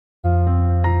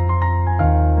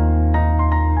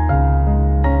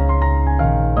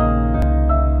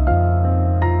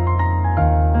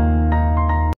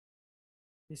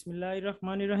বিসমিল্লাহির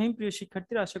রহমানির রহিম। প্রিয়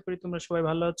শিক্ষার্থীরা, আশা করি তোমরা সবাই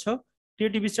ভালো আছো।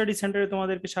 ক্রিয়েটিভ স্টাডি সেন্টারে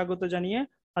তোমাদেরকে স্বাগত জানিয়ে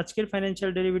আজকের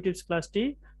ফাইন্যান্সিয়াল ডেরিভেটিভস ক্লাসটি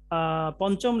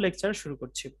পঞ্চম লেকচার শুরু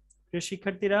করছি। প্রিয়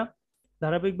শিক্ষার্থীরা,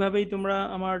 ধারাবাহিকভাবেই তোমরা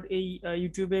আমার এই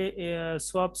ইউটিউবে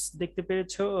সোয়াপস দেখতে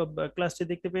পেয়েছো, ক্লাসটি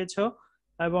দেখতে পেয়েছো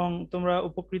এবং তোমরা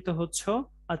উপকৃত হচ্ছ।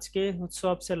 আজকে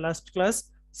সোয়াপস এর লাস্ট ক্লাস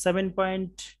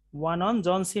 7.11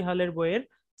 জন সি হালের বইয়ের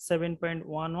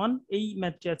 7.11 এই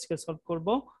ম্যাথটি আজকে সলভ করব।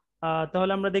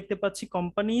 তাহলে আমরা দেখতে পাচ্ছি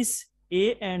companies A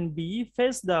and B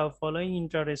face the following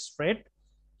interest rate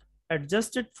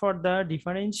adjusted for the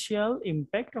differential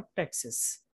impact of taxes.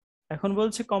 এখন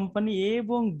বলছে কোম্পানি এ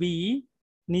এবং বি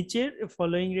নিচের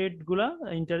ফলোইং রেট গুলা,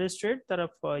 ইন্টারেস্ট রেট তারা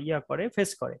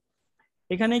ফেস করে।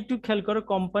 এখানে একটু খেয়াল করো,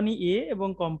 কোম্পানি এ এবং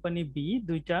কোম্পানি বি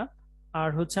দুইটা, আর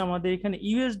হচ্ছে আমাদের এখানে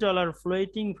US dollar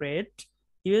floating rate.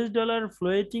 US dollar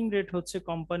floating rate হচ্ছে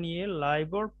কোম্পানি এ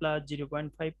লাইবর প্লাস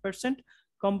 0.5%,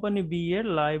 কোম্পানি বি এর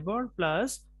লাইবর plus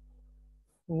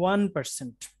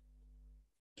 1%।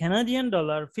 Canadian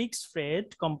dollar fixed rate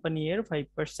company এর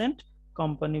 5%,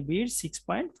 কোম্পানি বি এর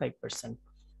 6.5%।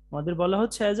 আমাদের বলা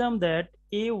হচ্ছে assume that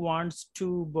a wants to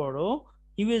borrow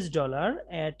US dollar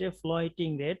at A floating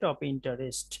rate of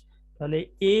interest. তাহলে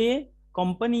a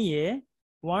company A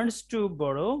wants to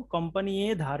borrow, company এ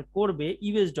ধার করবে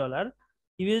US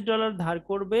dollar ধার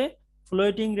করবে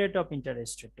ফ্লোটিং রেট অফ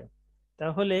ইন্টারেস্ট রেটে।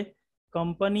 তাহলে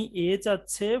কোম্পানি এ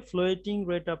চাচ্ছে ফ্লোটিং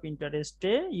রেট অফ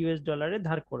ইন্টারেস্টে US ডলারে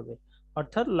ধার করবে,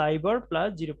 অর্থাৎ লাইবর plus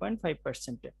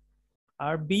 0.5%।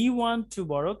 R B want to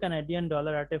borrow Canadian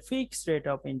dollar at A fixed rate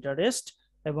of interest,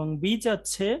 এবং বি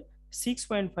চাচ্ছে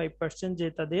 6.5% যে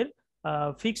তাদের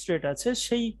ফিক্সড রেট আছে,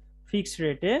 সেই ফিক্সড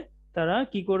রেটে তারা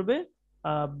কি করবে,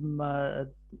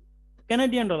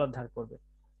 কানাডিয়ান ডলার ধার করবে।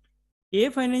 এ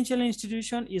ফাইন্যান্সিয়াল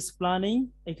ইনস্টিটিউশন ইজ প্ল্যানিং,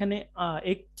 এখানে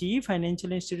একটি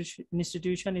financial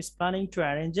institution is planning to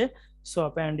arrange a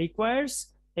swap and requires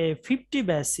A 50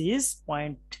 basis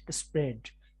point spread.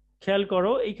 খেয়াল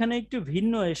করো, এখানে একটু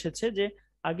ভিন্ন এসেছে, যে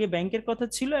আগে ব্যাংকের কথা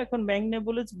ছিল, এখন ব্যাংক নেই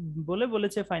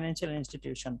বলেছে ফাইন্যান্সিয়াল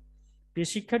ইনস্টিটিউশন। প্রিয়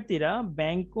শিক্ষার্থীরা,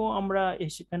 ব্যাংকও আমরা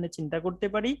সেখানে চিন্তা করতে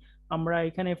পারি, আমরা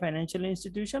এখানে ফাইন্যান্সিয়াল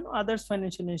ইনস্টিটিউশন, আদার্স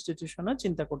ফাইন্যান্সিয়াল ইনস্টিটিউশনও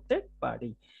চিন্তা করতে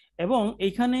পারি। এবং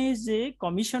এখানে যে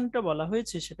কমিশনটা বলা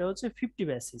হয়েছে সেটা হচ্ছে 50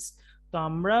 বেসিস। তো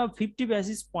আমরা 50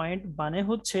 বেসিস পয়েন্ট মানে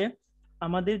হচ্ছে,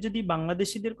 আমাদের যদি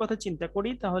বাংলাদেশিদের কথা চিন্তা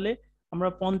করি তাহলে আমরা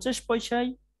 50 পয়সায়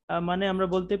মানে আমরা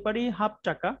বলতে পারি হাফ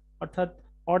টাকা, অর্থাৎ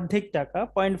অর্ধেক টাকা,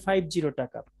 0.50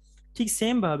 টাকা। ঠিক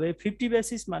সেম ভাবে 50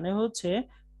 বেসিস মানে হচ্ছে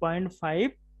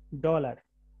 $0.5,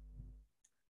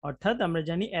 অর্থাৎ আমরা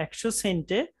জানি 100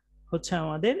 সেন্টে হচ্ছে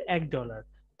আমাদের $1।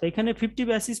 তো এখানে 50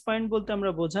 বেসিস পয়েন্ট বলতে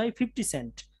আমরা বোঝাই 50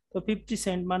 সেন্ট। তো 50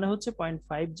 সেন্ট মানে হচ্ছে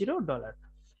 $0.50।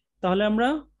 তাহলে আমরা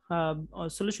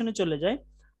সলিউশনে চলে যাই।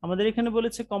 আমাদের এখানে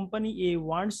বলেছে company A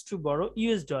wants to borrow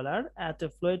US dollar at a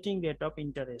floating rate of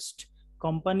interest.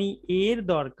 Company এর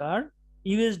দরকার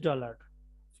ইউএস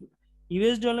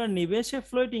ডলার নিবে সে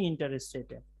ফ্লোটিং ইন্টারেস্ট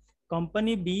রেটে।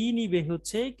 কোম্পানি বি নিবে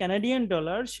হচ্ছে কানাডিয়ান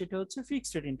ডলার, সেটা হচ্ছে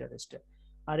ফিক্সড রেট ইন্টারেস্টে।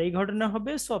 আর এই ঘটনা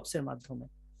হবে সোয়াপস এর মাধ্যমে।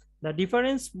 দ্য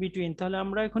ডিফারেন্স বিটুইন, তাহলে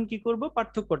আমরা এখন কি করব,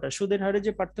 পার্থক্যটা, সুদের হারে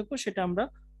যে পার্থক্য সেটা আমরা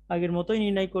আগের মতোই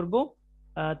নির্ণয় করব।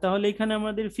 তাহলে এখানে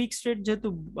আমাদের ফিক্সড রেট যেহেতু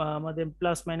আমাদের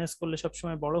প্লাস মাইনাস করলে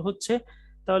সবসময় বড় হচ্ছে,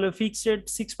 তাহলে ফিক্সড রেট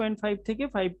 6.5 থেকে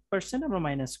 5% আমরা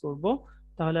মাইনাস করব,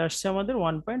 তাহলে আসছে আমাদের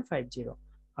 1.50।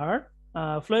 আর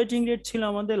ফ্লোটিং রেট ছিল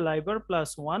আমাদের লাইবর প্লাস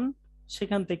 1,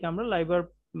 সেখান থেকে আমরা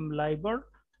লাইবর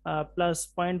প্লাস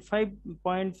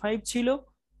 0.5 ছিল,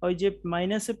 ওই যে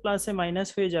মাইনাসে প্লাসে মাইনাস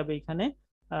হয়ে যাবে,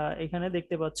 এখানে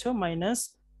দেখতে পাচ্ছ মাইনাস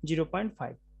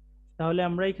 0.5। তাহলে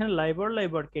আমরা এখানে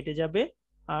লাইবর কেটে যাবে,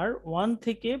 আর 1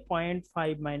 থেকে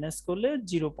 0.5 মাইনাস করলে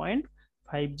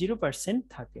 0.50%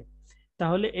 থাকে।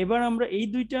 তাহলে এবার আমরা এই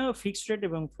দুইটা ফিক্সড রেট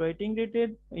এবং ফ্লোটিং রেটের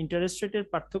ইন্টারেস্ট রেটের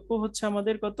পার্থক্য হচ্ছে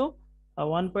আমাদের কত,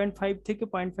 1.5 থেকে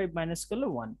 0.5 মাইনাস করলে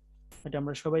 1, এটা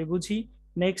আমরা সবাই বুঝি।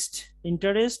 নেক্সট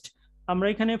ইন্টারেস্ট, আমরা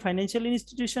এখানে ফাইন্যান্সিয়াল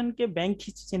ইনস্টিটিউশনকে ব্যাংক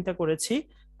চিন্তা করেছি,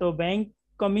 তো ব্যাংক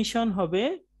কমিশন হবে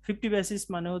 50 বেসিস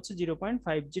মানে হচ্ছে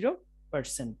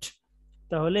 0.50%।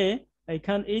 তাহলে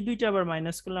এখানে এই দুইটা আবার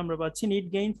মাইনাস করলে আমরা পাচ্ছি NEET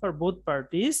gain for both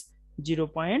parties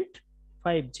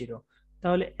 0.50।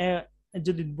 তাহলে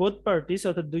যদি বোথ পার্টিস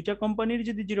অর্থাৎ দুইটা কোম্পানির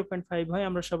যদি 0.5 হয়,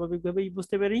 আমরা স্বাভাবিকভাবেই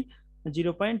বুঝতে পারি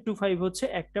 0.25 হচ্ছে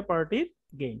একটা পার্টির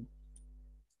গেইন,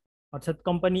 অর্থাৎ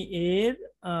কোম্পানি এর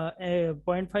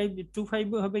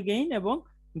 0.525 হবে গেইন এবং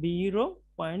বি এরও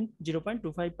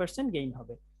 0.25% গেইন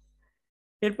হবে।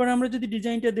 এরপর আমরা যদি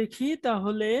ডিজাইনটা দেখি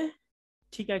তাহলে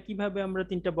ঠিক একইভাবে আমরা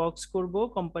তিনটা বক্স করব,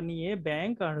 কোম্পানি এ,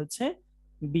 ব্যাংক, আর হচ্ছে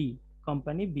বি,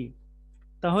 কোম্পানি বি।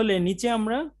 তাহলে নিচে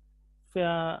আমরা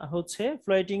হচ্ছে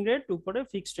ফ্লোটিং রেট, উপরে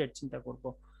ফিক্সড রেট চিন্তা করব।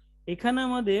 এখানে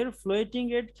আমাদের ফ্লোটিং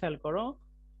রেট খেয়াল করো,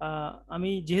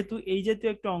 আমি যেহেতু এই জাতীয়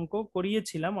একটা অঙ্ক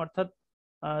করিয়েছিলাম, অর্থাৎ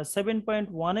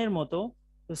 7.1 এর মতো,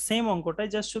 তো সেম অঙ্কটাই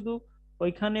জাস্ট শুধু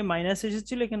ওইখানে মাইনাস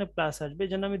এসেছিল, এখানে প্লাস আসবে,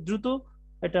 এই জন্য আমি দ্রুত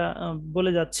এটা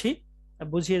বলে যাচ্ছি,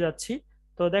 বুঝিয়ে যাচ্ছি।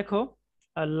 তো দেখো,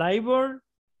 লাইবর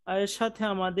এর সাথে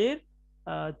আমাদের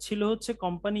ছিল হচ্ছে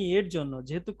কোম্পানি এর জন্য,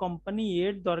 যেহেতু কোম্পানি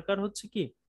এর দরকার হচ্ছে কি,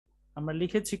 আমরা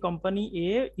লিখেছি কোম্পানি এ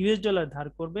ইউএস ডলার ধার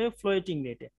করবে ফ্লোটিং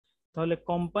রেটে, তাহলে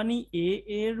কোম্পানি এ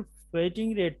এর ফ্লোটিং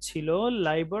রেট ছিল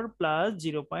লাইবর প্লাস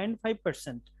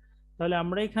 0.5%। তাহলে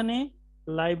আমরা এখানে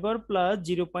লাইবর প্লাস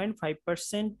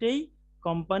 0.5%-এই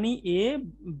কোম্পানি এ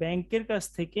ব্যাংকের কাছ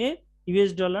থেকে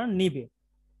ইউএস ডলার নিবে।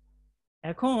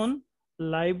 এখন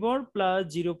লাইবর প্লাস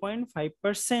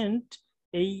 0.5%,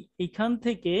 এইখান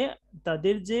থেকে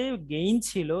তাদের যে গেইন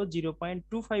ছিল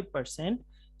 0.25%,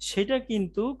 সেটা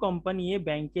কিন্তু কোম্পানি এ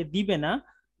ব্যাংকে দিবে না,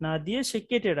 না দিয়ে সে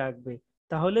কেটে রাখবে।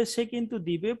 তাহলে সে কিন্তু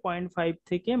দিবে 0.5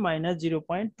 থেকে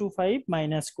 -0.25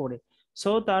 মাইনাস করে।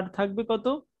 সো তার থাকবে কত,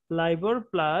 লাইবর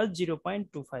প্লাস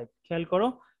 0.25। খেয়াল করো,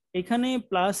 এখানে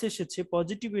প্লাস এসেছে,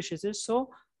 পজিটিভ এসেছে, সো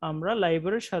আমরা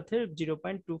লাইবরের সাথে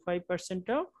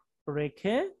 0.25%টাও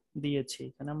রেখে দিয়েছি।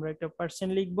 এখানে আমরা একটা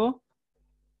পার্সেন্ট লিখবো।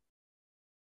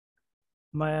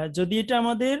 যদি এটা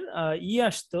আমাদের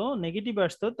আসতো, নেগেটিভ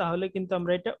আসতো, তাহলে কিন্তু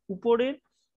আমরা এটা উপরের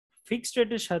ফিক্সড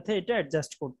রেটের সাথে এটা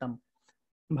অ্যাডজাস্ট করতাম।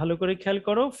 ভালো করে খেয়াল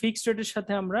করো, ফিক্সড রেটের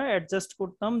সাথে আমরা অ্যাডজাস্ট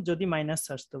করতাম যদি মাইনাস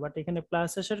আসতো, বাট এখানে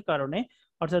প্লাস আসার কারণে,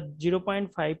 অর্থাৎ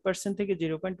 0.5% থেকে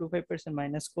 0.25%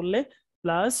 মাইনাস করলে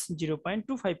প্লাস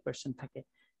 0.25% থাকে।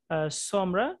 সো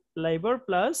আমরা লাইবর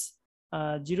প্লাস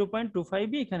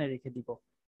 0.25 এখানে রেখে দিব।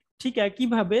 ঠিক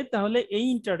একইভাবে তাহলে এই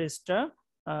ইন্টারেস্টটা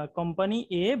কোম্পানি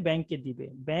এ ব্যাংকে দিবে,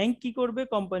 ব্যাংক কি করবে,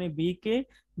 কোম্পানি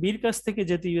বির কাছ থেকে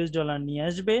যেহেতু ইউএস ডলার নিয়ে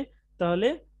আসবে, তাহলে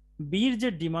বির যে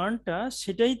ডিমান্ডটা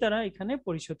সেটাই তারা এখানে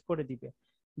পরিশোধ করে দিবে।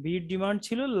 বির ডিমান্ড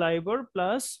ছিল লাইবর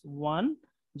প্লাস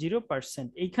 1.0%,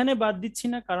 এইখানে বাদ দিচ্ছি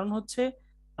না, কারণ হচ্ছে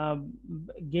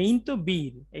গেইন তো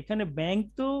বির, এখানে ব্যাংক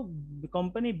তো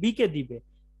কোম্পানি বি কে দিবে,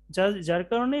 যার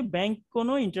কারণে ব্যাংক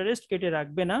কোনো ইন্টারেস্ট কেটে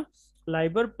রাখবে না।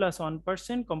 লাইবর প্লাস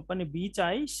 1% কোম্পানি বি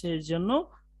চাই, সেজন্য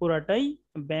পুরাটাই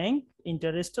bank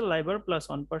interest লাইবর plus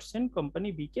 1% company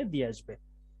B কে দিয়ে আসবে।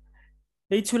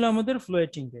 এই ছিল আমাদের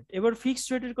ফ্লোটিং রেট। এবার ফিক্সড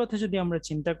রেটের কথা যদি আমরা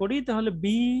চিন্তা করি, তাহলে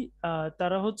বি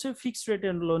তারা হচ্ছে ফিক্সড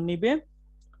রেটের লোন নিবে।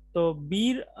 তো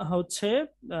বির হচ্ছে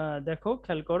দেখো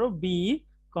খেয়াল করো,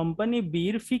 কোম্পানি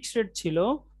বির ফিক্সড রেট ছিল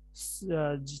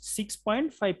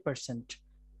 6.5%।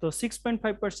 তো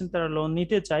 6.5% তারা লোন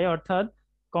নিতে চায়, অর্থাৎ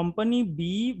কোম্পানি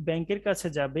বি ব্যাংকের কাছে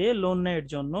যাবে লোন নেওয়ার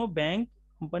জন্য, ব্যাংক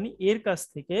কোম্পানি এর কাছ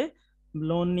থেকে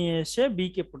লোন নিয়ে এসে বি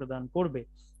কে প্রদান করবে।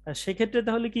 আর সেক্ষেত্রে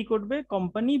তাহলে কি করবে,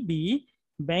 কোম্পানি বি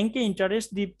ব্যাংকে ইন্টারেস্ট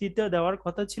দিতে দেওয়ার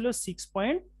কথা ছিল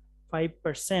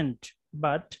 6.5%,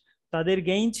 বাট তাদের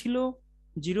গেইন ছিল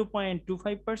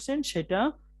 0.25%, সেটা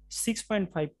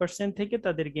 6.5% থেকে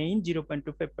তাদের গেইন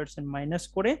 0.25% মাইনাস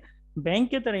করে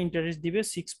ব্যাংকে তারা ইন্টারেস্ট দিবে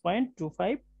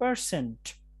 6.25%।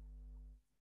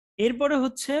 এরপরে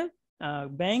হচ্ছে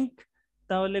ব্যাংক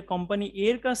তাহলে কোম্পানি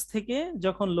এর কাছ থেকে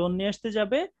যখন লোন নিয়ে আসতে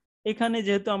যাবে, এখানে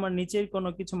যেহেতু আমার নিচের কোনো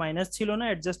কিছু মাইনাস ছিল না,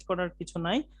 অ্যাডজাস্ট করার কিছু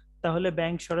নাই, তাহলে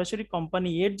ব্যাংক সরাসরি কোম্পানি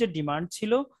এর যে ডিমান্ড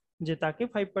ছিল যে তাকে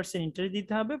 5% ইন্টারেস্ট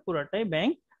দিতে হবে, পুরাটাই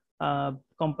ব্যাংক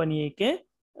কোম্পানি এ কে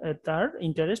তার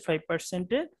ইন্টারেস্ট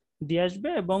 5%-এ দিয়ে আসবে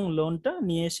এবং লোনটা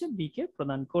নিয়ে এসে বি কে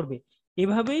প্রদান করবে।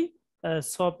 এভাবেই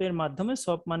সপের মাধ্যমে,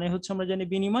 সপ মানে হচ্ছে আমরা জানি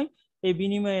বিনিময়, এই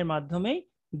বিনিময়ের মাধ্যমেই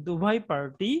উভয়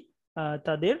পার্টি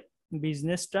তাদের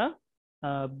বিজনেসটা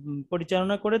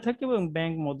পরিচালনা করে থাকে এবং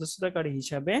ব্যাংক মধ্যস্থতাকারী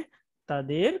হিসাবে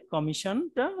তাদের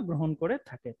কমিশনটা গ্রহণ করে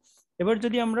থাকে। এবার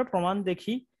যদি আমরা প্রমাণ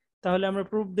দেখি, তাহলে আমরা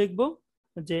প্রুফ দেখব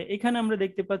যে এখানে আমরা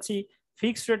দেখতে পাচ্ছি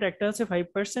ফিক্সড রেট একটা হচ্ছে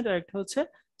 5% আর একটা হচ্ছে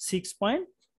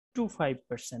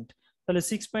 6.25%। তাহলে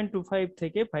 6.25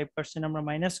 থেকে 5% আমরা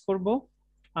মাইনাস করব,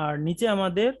 আর নিচে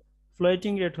আমাদের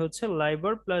ফ্লোটিং রেট হচ্ছে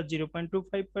লাইবর প্লাস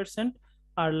 0.25%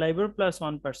 আর লাইবর প্লাস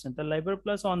 1%। তাহলে লাইবর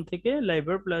প্লাস 1 থেকে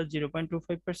লাইবর প্লাস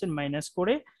 0.25% মাইনাস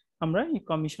করে আমরা এই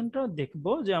কমিশনটা দেখব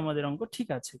যে আমাদের অঙ্ক ঠিক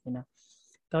আছে কিনা।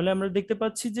 তাহলে আমরা দেখতে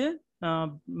পাচ্ছি যে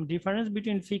difference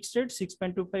between fixed rate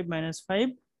 6.25 minus 5,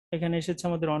 এখানে এসেছে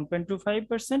আমাদের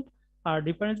 1.25%, আর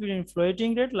difference between floating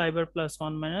rate লাইবর plus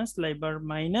 1 minus লাইবর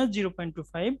minus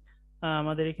 0.25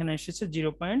 আমাদের এখানে এসেছে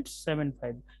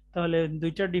 0.75। তাহলে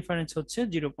দুইটার ডিফারেন্স হচ্ছে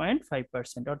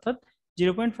 0.5%, অর্থাৎ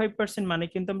 0.5% মানে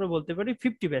কিন্তু আমরা বলতে পারি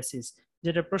 50 বেসিস,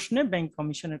 যেটা প্রশ্নে ব্যাংক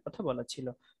কমিশনের কথা বলা ছিল।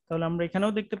 তাহলে আমরা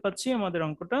এখানেও দেখতে পাচ্ছি আমাদের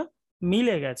অঙ্কটা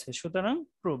মিলে গেছে, সুতরাং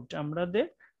প্রুভড,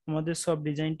 আমাদের সব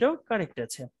ডিজাইনটাও কারেক্ট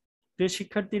আছে। প্রিয়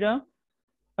শিক্ষার্থীরা,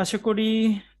 আশা করি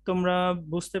তোমরা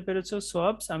বুঝতে পেরেছো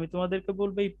সবস। আমি তোমাদেরকে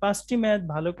বলবো এই 5টি ম্যাথ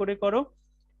ভালো করে করো।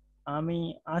 আমি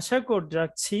আশা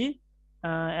রাখছি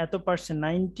এত পার্সেন্ট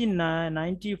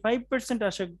 95%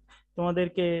 আশা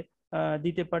তোমাদেরকে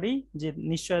দিতে পারি, যে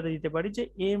নিশ্চয়তা দিতে পারি যে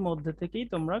এর মধ্যে থেকেই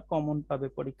তোমরা কমন পাবে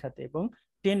পরীক্ষাতে এবং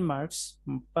 10 মার্কস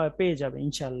পেয়ে যাবে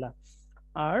ইনশাল্লাহ।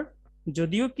 আর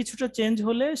যদিও কিছুটা চেঞ্জ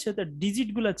হলে সেটা ডিজিট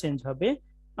গুলা চেঞ্জ হবে,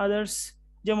 আদার্স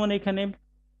যেমন এখানে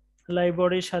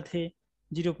লাইব্রেরির সাথে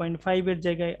 0.5 এর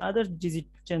জায়গায় আদার্স ডিজিট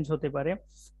চেঞ্জ হতে পারে,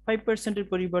 5%-এর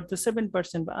পরিবর্তে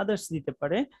 7% বা আদার্স দিতে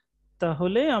পারে,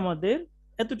 তাহলে আমাদের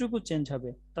এতটুকু চেঞ্জ হবে।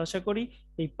 তো আশা করি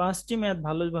এই 5টি ম্যাথ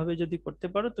ভালোভাবে যদি করতে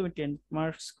পারো তুমি 10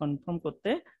 মার্কস কনফার্ম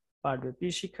করতে পারবে।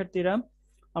 প্রিয় শিক্ষার্থীরা,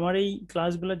 আমার এই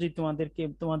ক্লাসগুলো যদি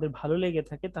তোমাদের ভালো লেগে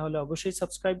থাকে তাহলে অবশ্যই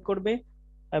সাবস্ক্রাইব করবে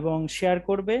এবং শেয়ার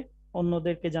করবে,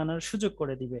 অন্যদেরকে জানার সুযোগ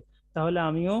করে দিবে। তাহলে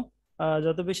আমিও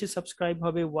যত বেশি সাবস্ক্রাইব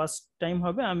হবে, ওয়াচ টাইম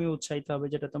হবে, আমি উৎসাহিত হবে,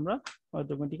 যেটা তোমরা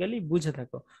অটোমেটিক্যালি বুঝে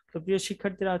থাকো। তো প্রিয়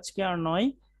শিক্ষার্থীরা, আজকে আর নয়,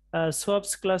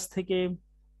 সোয়াপস ক্লাস থেকে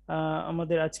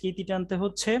আমাদের আজকে ইতি টানতে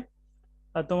হচ্ছে।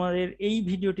 তোমাদের এই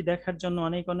ভিডিওটি দেখার জন্য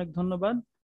অনেক অনেক ধন্যবাদ।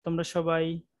 তোমরা সবাই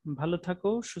ভালো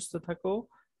থাকো, সুস্থ থাকো,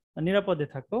 নিরাপদে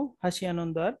থাকো, হাসি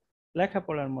আনন্দ আর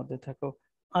লেখাপড়ার মধ্যে থাকো।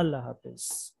 আল্লাহ হাফেজ।